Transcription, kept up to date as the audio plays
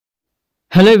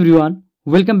Hello everyone,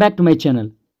 welcome back to my channel.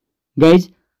 Guys,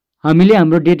 हामीले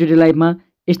हाम्रो day to day लाइफमा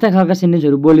यस्ता खालका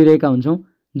सेन्टेन्सहरू बोलिरहेका हुन्छौँ।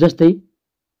 जस्तै,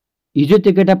 हिजो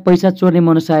त्यो केटा पैसा चोर्ने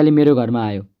मनसायले मेरो घरमा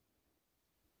आयो।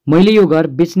 मैले यो घर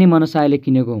बेच्ने मनसायले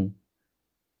किनेको हुँ।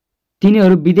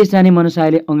 तिनीहरू विदेश जाने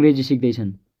मनसायले अङ्ग्रेजी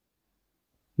सिक्दैछन्।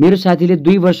 मेरो साथीले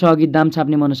 2 वर्ष अघि दाम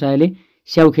छाप्ने मनसायले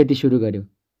स्याउ खेती सुरु गर्यो।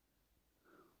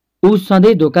 ऊ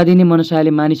सधैँ धोका दिने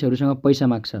मनसायले मानिसहरूसँग पैसा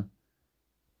माग्छ।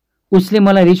 उसले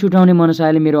मलाई रिस उठाउने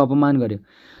मनसायले मेरो अपमान गर्यो।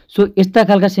 सो यस्ता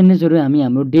खालका सेन्टेन्सहरू हामी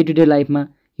हाम्रो डे टु डे लाइफमा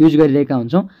युज गरिरहेका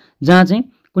हुन्छौँ, जहाँ चाहिँ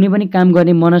कुनै पनि काम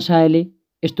गर्ने मनसायले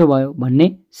यस्तो भयो भन्ने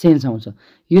सेन्स आउँछ।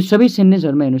 यो सबै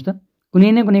सेन्टेन्सहरूमा हेर्नुहोस् त,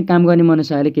 कुनै न कुनै काम गर्ने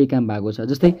मनसायले केही काम भएको छ।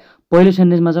 जस्तै पहिलो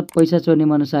सेन्टेन्समा छ पैसा चोर्ने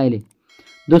मनसायले,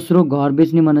 दोस्रो घर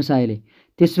बेच्ने मनसायले,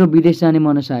 तेस्रो विदेश जाने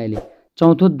मनसायले,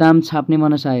 चौथो दाम छाप्ने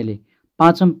मनसायले,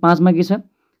 पाँचमा के छ,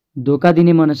 धोका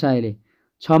दिने मनसायले,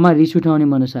 6मा रिस उठाउने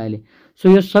मनसायले। सो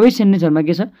यो सबै सेन्टेन्सहरूमा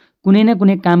के छ, कुनै न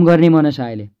कुनै काम गर्ने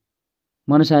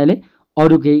मनसायले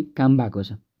अरू केही काम भएको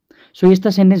छ। सो यस्ता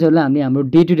सेन्टेन्सहरूलाई हामीले हाम्रो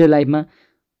डे टु डे लाइफमा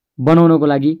बनाउनको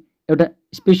लागि एउटा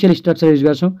स्पेसियल स्ट्रक्चर युज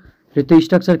गर्छौँ। र त्यो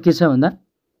स्ट्रक्चर के छ भन्दा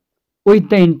विथ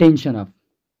द इन्टेन्सन अफ।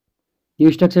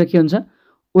 यो स्ट्रक्चर के हुन्छ,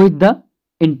 विथ द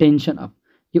इन्टेन्सन अफ।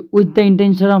 यो विथ द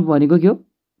इन्टेन्सन अफ भनेको के हो,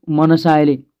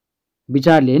 मनसायले,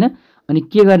 विचारले, होइन, अनि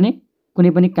के गर्ने, कुनै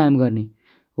पनि काम गर्ने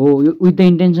हो। यो विथ द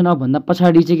इन्टेन्सन अफ भन्दा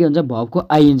पछाडि चाहिँ के हुन्छ, भर्बको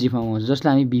आइएनजी फर्म आउँछ,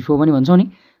 जसलाई हामी बिफोर पनि भन्छौँ नि,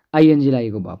 आइएनजी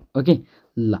लागेको भर्ब। ओके,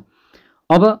 ल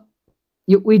अब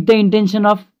यो with the intention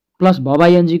of plus verb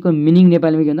आइएनजीको meaning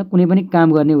नेपालीमा के भन्दा कुनै पनि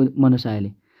काम गर्ने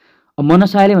मनसायले। अब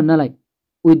मनसायले भन्नलाई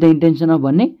विथ द इन्टेन्सन अफ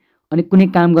भन्ने, अनि कुनै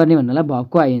काम गर्ने भन्नलाई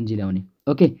भर्बको आइएनजी ल्याउने।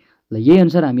 ओके, ल यही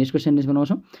अनुसार हामी यसको सेन्टेन्स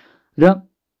बनाउँछौँ। र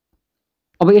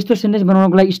अब यस्तो सेन्टेन्स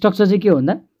बनाउनको लागि स्ट्रक्चर चाहिँ के हो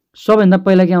भन्दा, सबभन्दा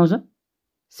पहिला के आउँछ,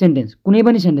 सेन्टेन्स। कुनै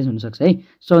पनि सेन्टेन्स हुनसक्छ है।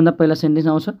 सबभन्दा पहिला सेन्टेन्स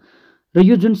आउँछ। र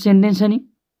यो जुन सेन्टेन्स छ नि,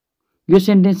 यो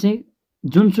सेन्टेन्स चाहिँ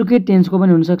जुनसुकै टेन्सको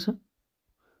पनि हुनसक्छ।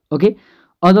 ओके,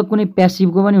 अथवा कुनै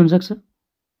प्यासिभको पनि हुनसक्छ,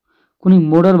 कुनै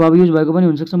मोडल भर्ब युज भएको पनि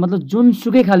हुनसक्छ। मतलब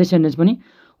जुनसुकै खाले सेन्टेन्स पनि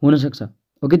हुनसक्छ।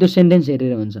 ओके, त्यो सेन्टेन्स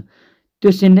हेरेर हुन्छ।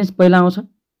 त्यो सेन्टेन्स पहिला आउँछ,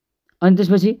 अनि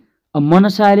त्यसपछि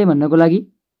मनसायले भन्नको लागि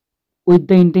विथ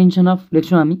द इन्टेन्सन अफ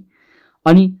लेख्छौँ हामी।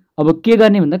 अनि अब के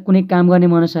गर्ने भन्दा कुनै काम गर्ने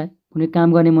मनसाय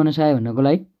भन्नको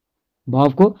लागि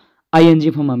भर्बको आइएनजी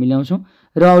फर्म हामी ल्याउँछौँ।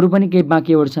 र अरू पनि केही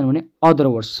बाँकी वर्ड छन् भने अदर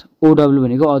वर्ड्स, ओडब्ल्यू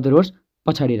भनेको अदर वर्ड्स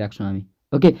पछाडि राख्छौँ हामी।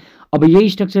 ओके, अब यही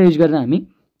स्ट्रक्चर युज गरेर हामी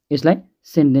यसलाई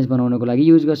सेन्टेन्स बनाउनको लागि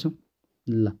युज गर्छौँ।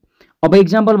 ल अब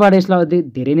इक्जाम्पलबाट यसलाई अझै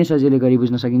धेरै नै सजिलै गरी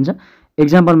बुझ्न सकिन्छ।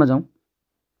 इक्जाम्पलमा जाउँ।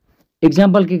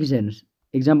 इक्जाम्पल के छ हेर्नुहोस्।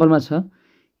 इक्जाम्पलमा छ,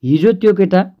 हिजो त्यो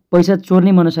केटा पैसा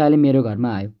चोर्ने मनसायले मेरो घरमा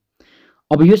आयो।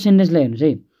 अब यो सेन्टेन्सलाई हेर्नुहोस्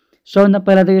है। सबभन्दा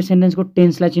पहिला त यो सेन्टेन्सको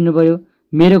टेन्सलाई चिन्नु पऱ्यो।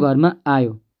 मेरो घरमा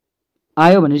आयो,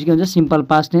 आयो भनेपछि के हुन्छ, सिम्पल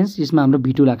पास्ट टेन्स, यसमा हाम्रो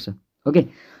V2 लाग्छ। ओके,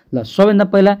 ल सबभन्दा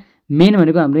पहिला मेन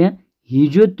भनेको हाम्रो यहाँ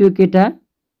हिजो त्यो केटा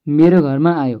मेरो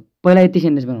घरमा आयो, पहिला यति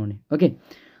सेन्टेन्स बनाउने। ओके,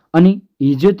 अनि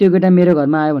हिजो त्यो केटा मेरो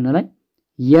घरमा आयो भन्नलाई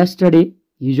यस्टरडे,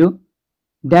 हिजो,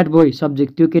 द्याट बोय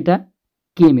सब्जेक्ट, त्यो केटा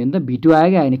केम, हेर्नु त V2 आयो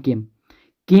कि आएन,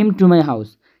 came to my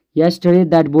house. Yesterday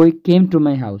that boy came to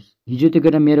my house. हिजो त्यो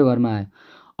केटा मेरो घरमा आयो।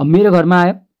 अब मेरो घरमा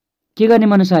आयो के गर्ने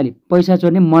मनसायले, पैसा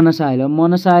चोर्ने मनसायले।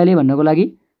 मनसायले भन्नको लागि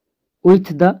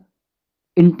with the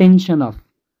intention of,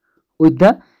 with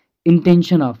the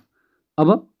intention of. अब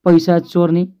पैसा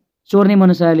चोर्ने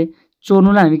मनसायले,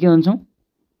 चोर्नुलाई हामी के भन्छौँ,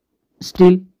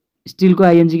 स्टिल। स्टिलको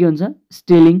आइएनजी के हुन्छ,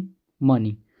 stealing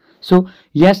money. So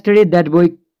yesterday that boy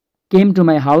came to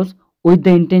my house with the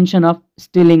intention of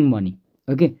stealing money.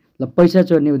 Okay, ल पैसा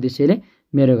चोर्ने उद्देश्यले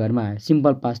मेरो घरमा आयो,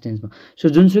 सिम्पल पास्ट टेन्समा। सो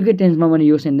जुनसुकै टेन्समा पनि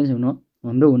यो सेन्टेन्स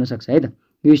हाम्रो हुनसक्छ है त।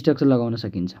 यो स्ट्रक्चर लगाउन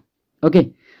सकिन्छ। ओके,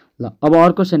 ल अब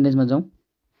अर्को सेन्टेन्समा जाउँ।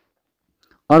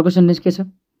 अर्को सेन्टेन्स के छ,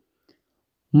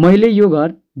 मैले यो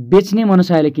घर बेच्ने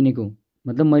मनसायले किनेको हुँ।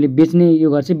 मतलब मैले यो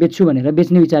घर चाहिँ बेच्छु भनेर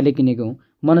बेच्ने विचारले किनेको हुँ,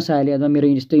 मनसायले, अथवा मेरो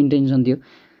यस्तो इन्टेन्सन थियो।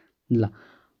 ल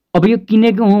अब यो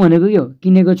किनेको हुँ भनेको यो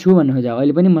किनेको छु भन्नु खोज्यो।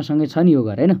 अहिले पनि मसँगै छ नि यो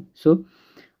घर, होइन। सो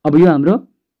अब यो हाम्रो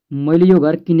मैले यो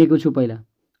घर किनेको छु पहिला,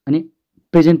 अनि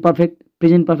प्रेजेन्ट पर्फेक्ट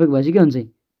भएपछि के हुन्छ,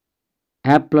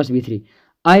 have plus V3,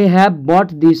 I have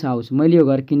but this house. मैले यो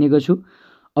घर किनेको छु।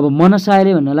 अब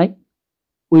मनसायले भन्नलाई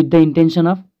विथ द इन्टेन्सन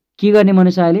अफ, के गर्ने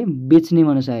मनसायले, बेच्ने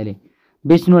मनसायले।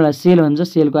 बेच्नुलाई सेल भन्छ,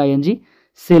 सेलको ING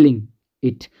selling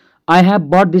it. I have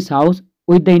but this house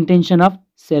with the intention of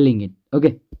selling it. Okay,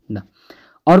 ल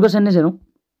अर्को सेन्टेन्स हेरौँ।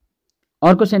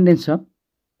 अर्को सेन्टेन्स छ,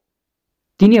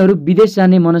 तिनीहरू विदेश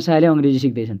जाने मनसायले अङ्ग्रेजी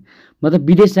सिक्दैछन्। मतलब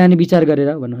विदेश जाने विचार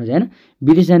गरेर भन्नु खोज्यो, होइन।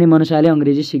 विदेश जाने मनसायले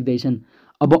अङ्ग्रेजी सिक्दैछन्।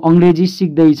 अब अङ्ग्रेजी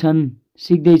सिक्दैछन्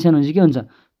भनेपछि के हुन्छ,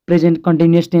 प्रेजेन्ट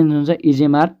कन्टिन्युअस टेन्स हुन्छ,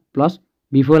 इजेएमआर प्लस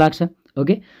V4 लाग्छ।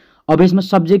 ओके, अब यसमा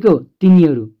सब्जेक्ट हो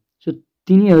तिनीहरू। सो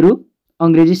तिनीहरू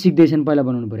अङ्ग्रेजी सिक्दैछन् पहिला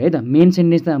बनाउनु पर्यो है त। मेन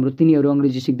सेन्टेन्स त हाम्रो तिनीहरू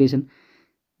अङ्ग्रेजी सिक्दैछन्।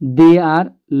 They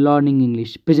are learning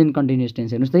English, present continuous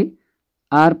tense हेर्नुहोस् त,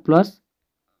 are plus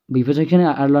before section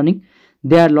are learning,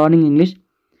 they are learning English.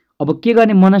 अब के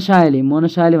गर्ने, मनसायले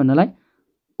भन्नलाई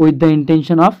विथ द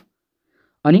इन्टेन्सन अफ,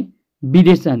 अनि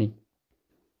विदेश जाने,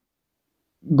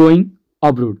 गोइङ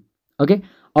अब्रोड। ओके,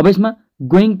 अब यसमा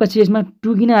गोइङ पछि यसमा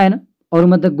टु किन आएन,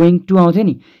 अरूमा त गोइङ टु आउँथ्यो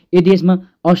नि। यदि यसमा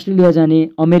अस्ट्रेलिया जाने,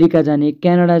 अमेरिका जाने,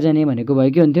 क्यानाडा जाने भनेको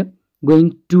भए के हुन्थ्यो, going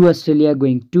to Australia,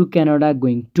 going to Canada,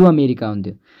 going to America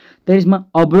हुन्थ्यो। तर यसमा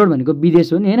अब्रोड भनेको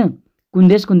विदेश हो नि होइन, कुन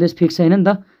देश फिक्स छैन नि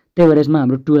त, त्यही भएर यसमा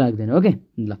हाम्रो टु लाग्दैन। ओके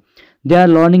ल, they are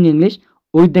learning English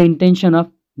with the intention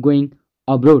of going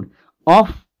abroad. Of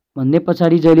भन्ने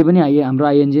पछाडि जहिले पनि हाम्रो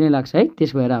आइएनजी नै लाग्छ है,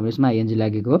 त्यस भएर हाम्रो यसमा आइएनजी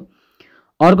लागेको हो।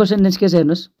 अर्को सेन्टेन्स के छ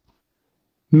हेर्नुहोस्,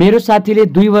 मेरो साथीले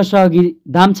 2 वर्ष अघि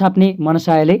दाम छाप्ने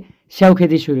मनसायले स्याउ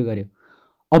खेती सुरु गर्यो।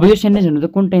 अब यो सेन्टेन्स हेर्नु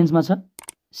त कुन टेन्समा छ,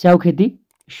 स्याउ खेती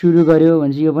सुरु गर्यो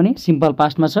भनेपछि यो पनि सिम्पल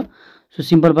पास्टमा छ। सो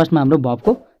सिम्पल पास्टमा हाम्रो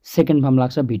भर्बको सेकेन्ड फर्म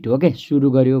लाग्छ V2। ओके,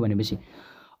 सुरु गर्यो भनेपछि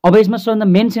अब यसमा सबभन्दा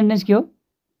मेन सेन्टेन्स के हो,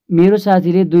 मेरो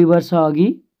साथीले 2 वर्ष अघि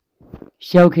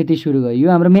स्याउ खेती सुरु गर्यो, यो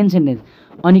हाम्रो मेन सेन्टेन्स।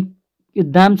 अनि यो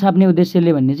दाम छाप्ने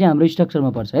उद्देश्यले भन्ने चाहिँ हाम्रो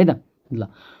स्ट्रक्चरमा पर्छ है त। ल,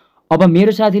 अब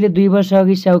मेरो साथीले 2 वर्ष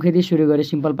अघि स्याउ खेती सुरु गर्यो,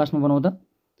 सिम्पल पास्टमा बनाउँ त,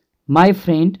 माई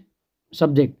फ्रेन्ड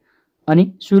सब्जेक्ट, अनि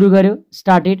सुरु गर्यो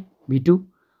स्टार्टेड V2,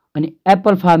 अनि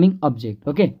एप्पल फार्मिङ अब्जेक्ट।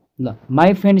 ओके ल,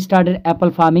 my friend started Apple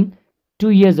farming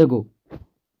 2 years अगो,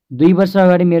 2 वर्ष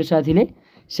अगाडि मेरो साथीले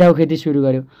स्याउ खेती सुरु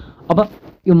गर्यो। अब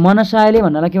यो मनसायले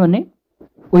भन्नलाई के भन्ने,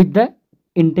 विथ द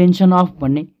इन्टेन्सन अफ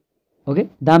भन्ने। ओके,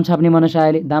 दाम छाप्ने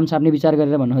मनसायले, दाम छाप्ने विचार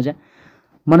गरेर भन्नु खोज्या,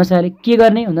 मनसायले के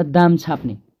गर्ने भन्दा दाम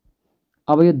छाप्ने।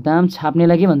 अब यो दाम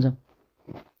छाप्नेलाई के भन्छ,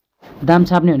 दाम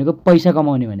छाप्ने भनेको पैसा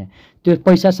कमाउने भने, त्यो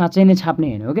पैसा साँच्चै नै छाप्ने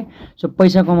होइन। ओके, सो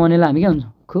पैसा कमाउनेलाई हामी के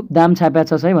भन्छौँ, खुब दाम छाप्या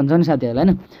छ है भन्छौँ नि साथीहरूलाई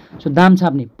होइन। सो दाम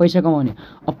छाप्ने, पैसा कमाउने।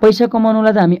 अब पैसा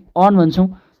कमाउनुलाई त हामी अर्न भन्छौँ,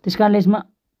 त्यस कारणले यसमा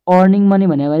अर्निङ मनी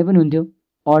भने भए पनि हुन्थ्यो,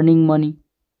 अर्निङ मनी।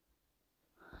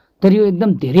 तर यो एकदम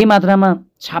धेरै मात्रामा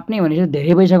छाप्ने भनेपछि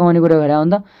धेरै पैसा कमाउने कुरा गरे हो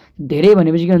नि त, धेरै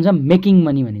भनेपछि के हुन्छ, मेकिङ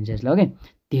मनी भनिन्छ यसलाई। ओके,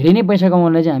 धेरै नै पैसा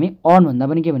कमाउनलाई चाहिँ हामी अर्न भन्दा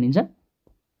पनि के भनिन्छ,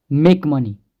 मेक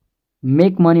मनी।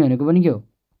 मेक मनी भनेको पनि के हो,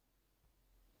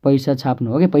 पैसा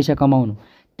छाप्नु। ओके, पैसा कमाउनु,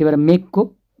 त्यही भएर मेकको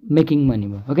मेकिङ मनी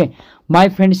भयो। Okay, my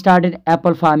friend started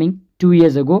Apple farming 2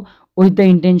 years ago with the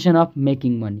intention of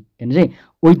making money. हेर्नुहोस् है,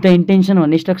 विथ द इन्टेन्सन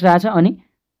भन्ने स्ट्रक्चर आएको छ, अनि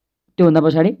त्योभन्दा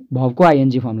पछाडि भर्बको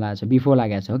आइएनजी फर्म लागेको छ, बिफोर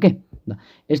लागेको छ। ओके ल,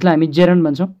 यसलाई हामी जेरन्ड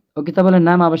भन्छौँ। ओके, तपाईँलाई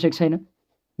नाम आवश्यक छैन,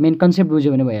 मेन कन्सेप्ट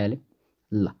बुझ्यो भने भइहाल्यो।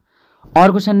 ल,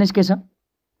 अर्को सेन्टेन्स के छ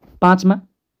 5 मा,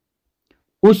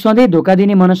 ऊ सधैँ धोका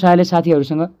दिने मनसायले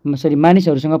साथीहरूसँग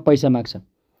मानिसहरूसँग पैसा माग्छ।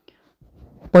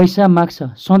 पैसा माग्छ,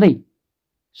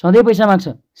 सधैँ पैसा माग्छ,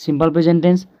 simple present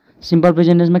tense. Simple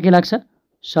present टेन्समा के लाग्छ,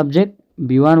 सब्जेक्ट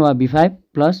V1 वा V5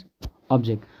 प्लस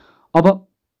अब्जेक्ट। अब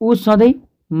ऊ सधैँ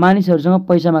मानिसहरूसँग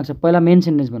पैसा माग्छ, पहिला मेन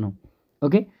सेन्टेन्स बनाऊ।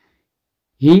 Okay,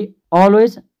 Hee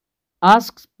always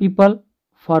asks people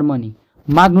for money.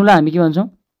 माग्नुलाई हामी के भन्छौँ,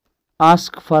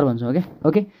 आस्क फर भन्छौँ। ओके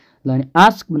ओके ल, अनि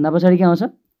आस्क भन्दा पछाडि के आउँछ,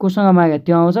 कोसँग मागे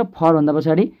त्यो आउँछ, फर भन्दा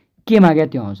पछाडि के मागे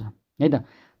त्यो आउँछ है त।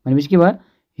 भनेपछि के भयो,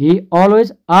 ही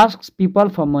always asks people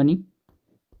for money,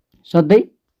 सधैँ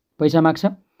पैसा माग्छ।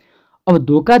 अब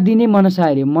धोका दिने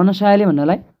मनसायले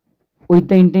भन्नलाई विथ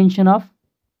द इन्टेन्सन अफ,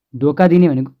 धोका दिने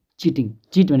भनेको चिटिङ,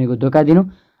 चिट भनेको धोका दिनु,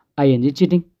 आइएनजी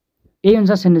चिटिङ, यही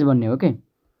अनुसार सेन्टेन्स बन्ने हो। ओके,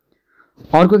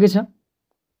 अर्को के छ,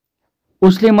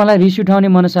 उसले मलाई रिस उठाउने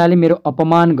मनसायले मेरो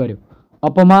अपमान गर्यो।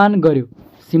 अपमान गर्यो,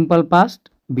 सिम्पल पास्ट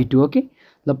V2। ओके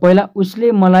ल, पहिला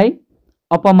उसले मलाई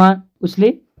अपमान,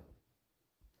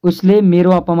 उसले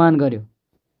मेरो अपमान गर्यो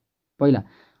पहिला।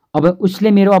 अब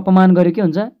उसले मेरो अपमान गर्यो के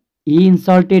हुन्छ, ही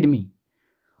इन्सल्टेड मी।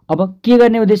 अब के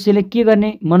गर्ने उद्देश्यले, के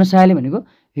गर्ने मनसायले भनेको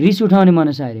रिस उठाउने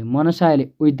मनसायले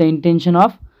विथ द इन्टेन्सन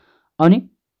अफ, अनि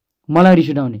मलाई रिस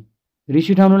उठाउने।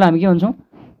 रिस उठाउनुलाई हामी के भन्छौँ,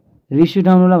 रिस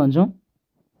उठाउनुलाई भन्छौँ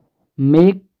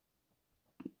मेक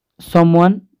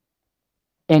समवान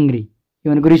एङ्ग्री,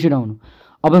 यो भनेको रिस उठाउनु।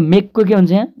 अब मेकको के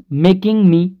हुन्छ यहाँ, मेकिङ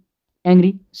मी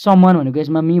एङ्ग्री, समवान भनेको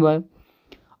यसमा मी भयो।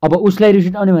 अब उसलाई रिस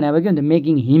उठाउने भने के हुन्थ्यो,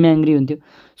 मेकिङ हिम एङ्ग्री हुन्थ्यो।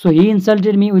 So Hee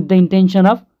insulted me with the intention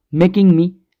of making me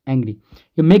angry.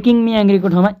 यो मेकिङ मी एङ्ग्रीको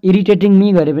ठाउँमा इरिटेटिङ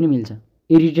मी गरे पनि मिल्छ,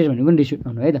 इरिटेट भनेको पनि रिस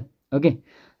उठाउनु है त। ओके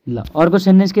ल, अर्को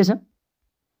सेन्टेन्स के छ,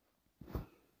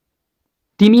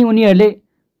 तिमी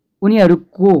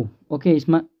उनीहरूको, ओके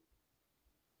यसमा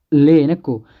ले होइन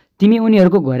को, तिमी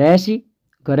उनीहरूको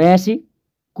घरयासी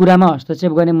कुरामा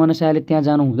हस्तक्षेप गर्ने मनसायले त्यहाँ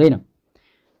जानु हुँदैन।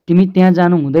 तिमी त्यहाँ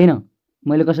जानु हुँदैन,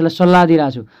 मैले कसैलाई सल्लाह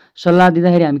दिइरहेको छु, सल्लाह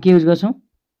दिँदाखेरि हामी के युज गर्छौँ,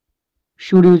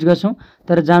 सुड युज गर्छौँ।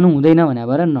 तर जानु हुँदैन भने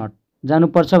भएर नट,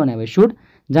 जानुपर्छ भने भए सुड,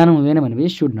 जानु हुँदैन भनेपछि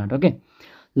सुड नट। ओके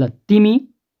ल, तिमी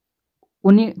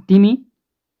तिमी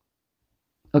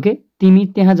ओके तिमी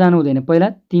त्यहाँ जानु हुँदैन पहिला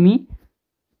तिमी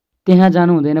त्यहाँ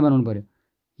जानु हुँदैन बनाउनु पर्यो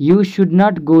you should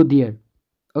not go there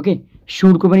okay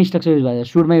शुडको पनि स्ट्रक्चर युज भइरहेछ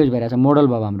शुडमा युज भइरहेछ मोडल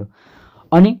भयो हाम्रो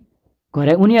अनि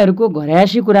उनीहरूको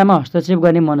घरयासी कुरामा हस्तक्षेप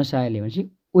गर्ने मनसायले भनेपछि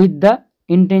विथ द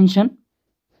इन्टेन्सन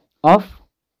अफ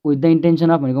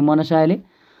भनेको मनसायले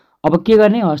अब के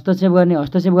गर्ने हस्तक्षेप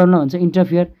गर्न भन्छ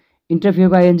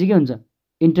इन्टरफियरको आइएनजी के हुन्छ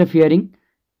इन्टरफियरिङ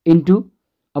इन्टु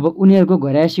अब उनीहरूको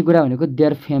घरयासी कुरा भनेको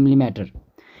there family matter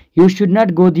you should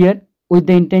not go there with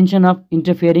the intention of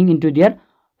इन्टरफियरिङ into there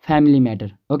family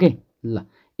matter okay ल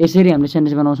यसरी हामीले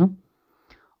सेन्टेन्स बनाउँछौँ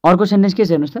अर्को सेन्टेन्स के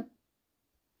छ हेर्नुहोस् त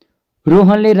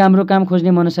रोहनले राम्रो काम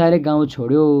खोज्ने मनसायले गाउँ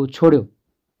छोड्यो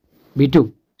भिटु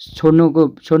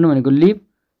छोड्नु भनेको लिभ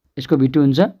यसको भिटु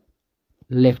हुन्छ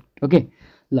लेफ्ट ओके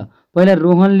ल पहिला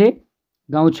रोहनले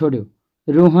गाउँ छोड्यो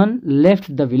रोहन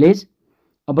लेफ्ट द भिलेज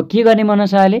अब के गर्ने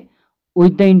मनसायले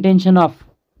विथ द इन्टेन्सन अफ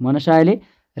मनसायले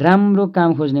राम्रो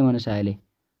काम खोज्ने मनसायले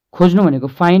खोज्नु भनेको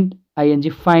find ING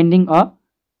finding a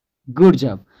good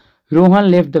job Rohan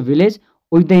left the village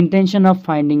with the intention of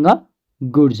finding a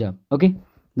good job okay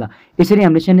ल यसरी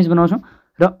हामीले सेन्टेन्स बनाउँछौँ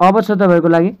र अब छ तपाईँहरूको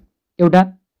लागि एउटा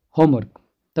होमवर्क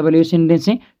तपाईँले यो सेन्टेन्स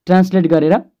चाहिँ ट्रान्सलेट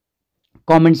गरेर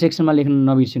कमेन्ट सेक्सनमा लेख्न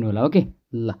नबिर्सिनु होला ओके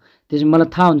ल त्यसमा मलाई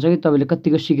थाहा हुन्छ कि तपाईँले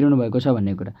कतिको सिकिरहनु भएको छ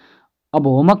भन्ने कुरा अब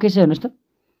होमवर्क के छ हेर्नुहोस् त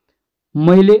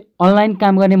मैले अनलाइन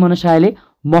काम गर्ने मनसायले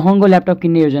महँगो ल्यापटप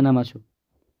किन्ने योजनामा छु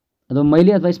अथवा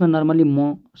मैले अथवा यसमा नर्मली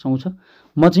मसँग छ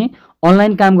म चाहिँ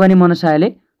अनलाइन काम गर्ने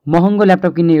मनसायले महँगो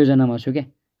ल्यापटप किन्ने योजनामा छु क्या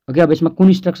ओके अब यसमा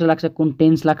कुन स्ट्रक्चर लाग्छ कुन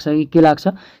टेन्स लाग्छ कि के लाग्छ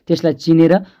त्यसलाई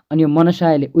चिनेर अनि यो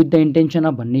मनसायले विथ द इन्टेन्सन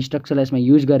अफ भन्ने स्ट्रक्चरलाई यसमा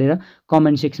युज गरेर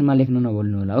कमेन्ट सेक्सनमा लेख्न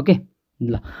नभुल्नु होला ओके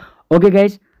ल ओके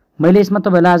गाइज मैले यसमा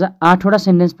तपाईँलाई आज 8वटा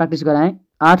सेन्टेन्स प्र्याक्टिस गराएँ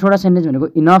 8वटा सेन्टेन्स भनेको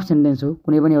इनफ सेन्टेन्स हो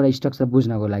कुनै पनि एउटा स्ट्रक्चर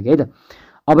बुझ्नको लागि है त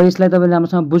अब यसलाई तपाईँले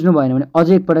राम्रोसँग बुझ्नु भएन भने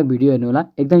अझै एकपटक भिडियो हेर्नु होला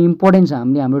एकदम इम्पोर्टेन्ट छ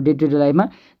हामीले हाम्रो डे टु डे लाइफमा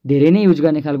धेरै नै युज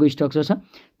गर्ने खालको स्ट्रक्चर छ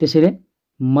त्यसैले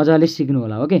मजाले सिक्नु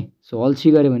होला ओके सो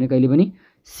अल्छी गऱ्यो भने कहिले पनि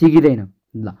सिकिँदैन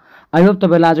ल आई होप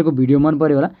तपाईँलाई आजको भिडियो मन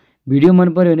पर्यो होला भिडियो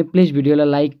मन पर्यो भने प्लिज भिडियोलाई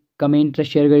लाइक कमेन्ट र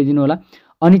सेयर गरिदिनु होला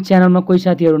अनि च्यानलमा कोही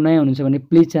साथीहरू नयाँ हुनुहुन्छ भने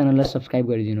प्लिज च्यानललाई सब्सक्राइब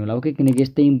गरिदिनु होला ओके किनकि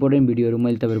यस्तै इम्पोर्टेन्ट भिडियोहरू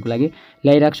मैले तपाईँहरूको लागि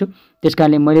ल्याइरहेको छु त्यस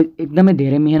कारणले मैले एकदमै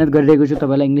धेरै मेहनत गरिरहेको छु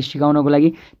तपाईँलाई इङ्ग्लिस सिकाउनको लागि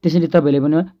त्यसैले तपाईँले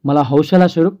पनि मलाई हौसला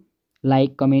स्वरूप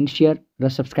लाइक कमेन्ट सेयर र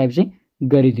सब्सक्राइब चाहिँ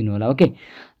गरिदिनु होला ओके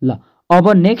ल अब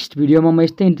नेक्स्ट भिडियोमा म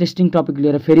यस्तै इन्ट्रेस्टिङ टपिक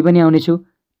लिएर फेरि पनि आउनेछु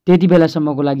त्यति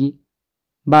बेलासम्मको लागि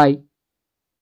बाई